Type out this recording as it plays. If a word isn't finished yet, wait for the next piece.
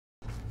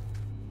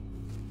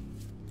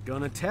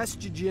Gonna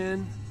test you,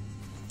 Jin.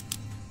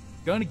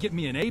 Gonna get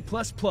me an A++.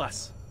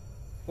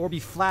 Or be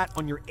flat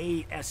on your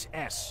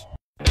ASS.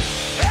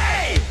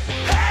 Hey!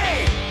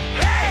 Hey!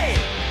 Hey!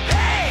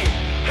 Hey!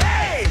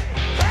 Hey!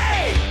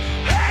 Hey!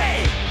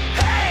 Hey!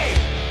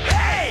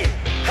 Hey!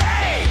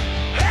 Hey!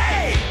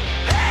 Hey!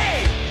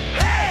 Hey!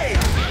 Hey!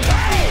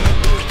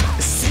 Hey!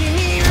 See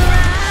me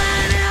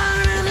ride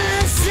out of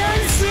the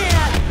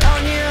sunset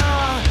on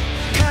your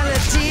color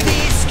TV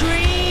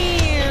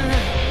screen.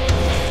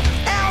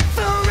 Out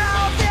for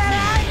all that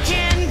I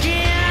can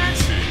get,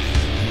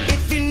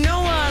 if you know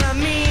what I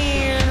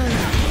mean.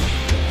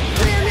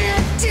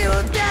 Women to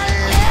the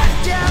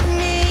left of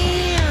me,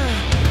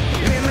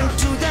 women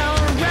to the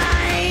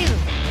right.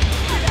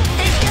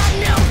 Ain't got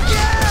no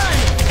gun,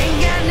 ain't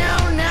got no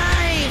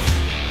knife.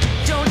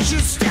 Don't you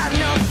start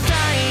no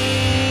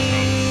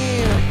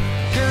fight,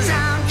 'cause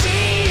I'm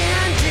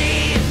T.N.T,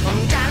 I'm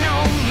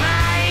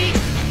dynamite.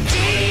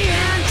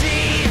 T.N.T,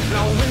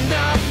 blowing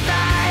the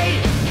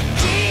fight.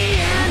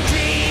 T.N.T,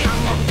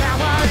 I'm a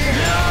power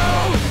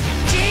low.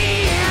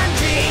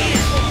 T.N.T,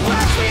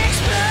 watch me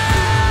explode.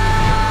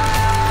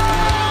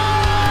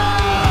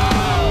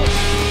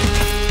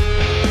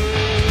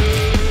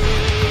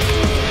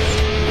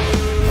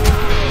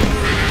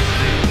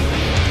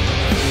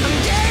 I'm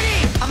dirty,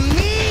 I'm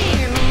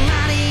mean, I'm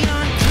mighty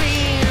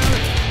unclean.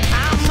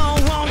 I'm a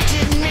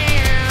wanted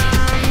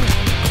man.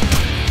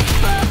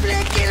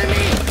 Public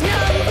enemy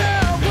 #1.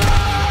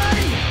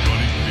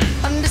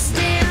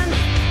 Understand?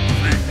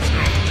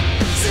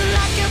 So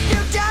lock up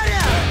your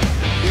daughter,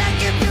 lock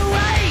up your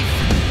wife,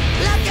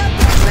 lock up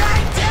your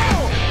black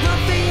toe, run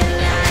for your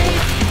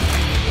life.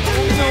 The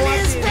man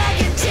is back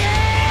in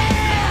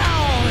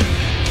town,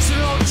 so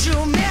don't you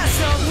mess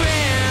around.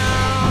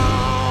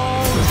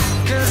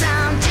 'Cause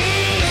I'm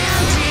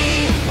T.N.T,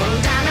 I'm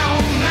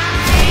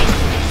dynamite.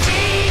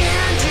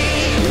 T.N.T,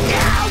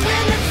 now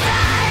win the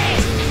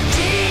fight.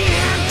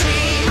 T.N.T,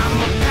 I'm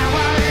a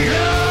power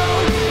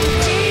load.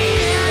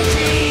 T.N.T,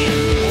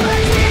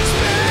 watch me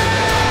explode.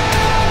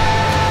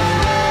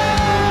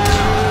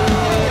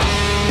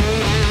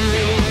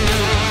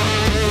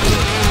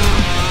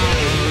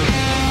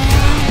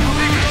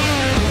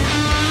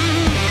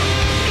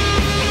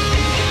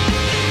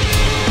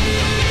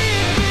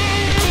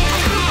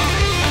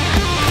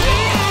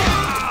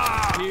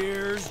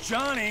 Here's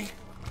Johnny.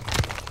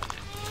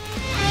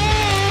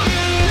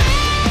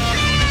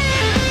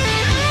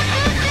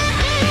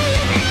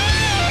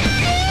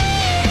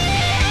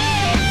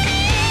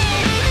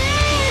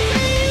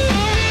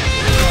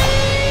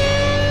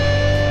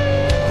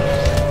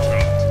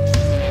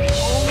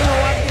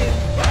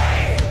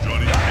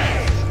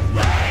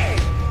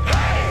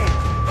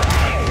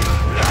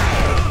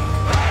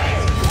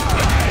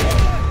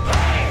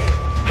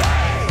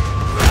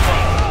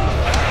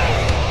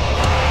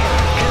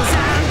 Cause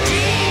I'm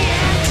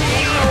T.N.T,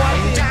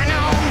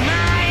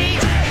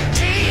 dynamite.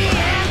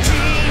 T.N.T,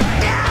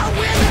 now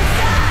win the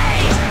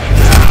fight.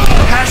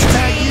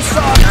 Hashtag you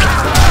saw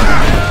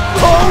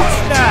cold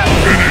snap.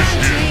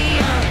 T.N.T,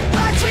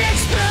 watch me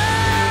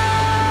explode.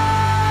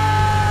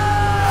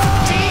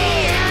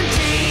 T.N.T,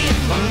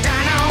 I'm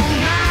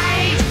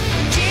dynamite.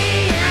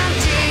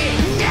 T.N.T,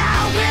 now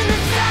win the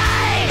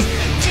fight.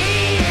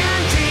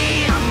 T.N.T,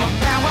 I'm a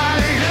power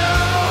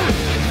load.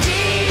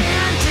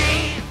 T.N.T.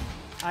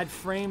 I'd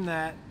frame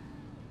that.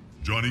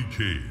 Johnny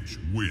Cage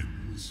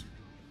wins.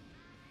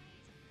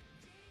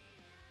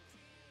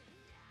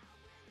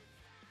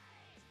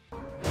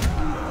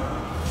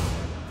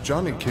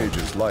 Johnny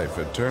Cage's life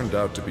had turned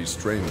out to be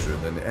stranger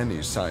than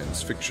any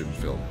science fiction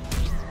film,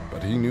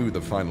 but he knew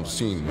the final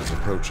scene was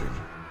approaching.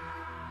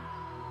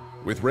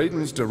 With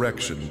Raiden's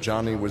direction,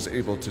 Johnny was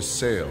able to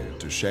sail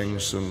to Shang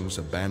Tsung's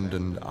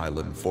abandoned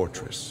island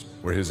fortress,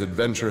 where his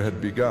adventure had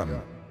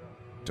begun,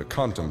 to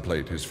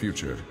contemplate his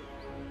future.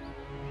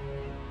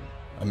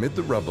 Amid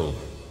the rubble,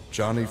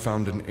 Johnny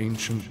found an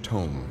ancient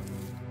tome.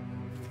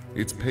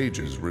 Its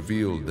pages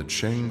revealed that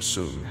Shang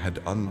Tsung had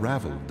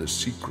unraveled the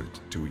secret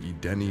to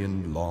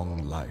Edenian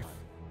long life.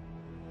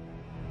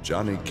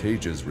 Johnny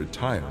Cage's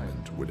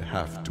retirement would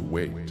have to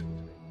wait.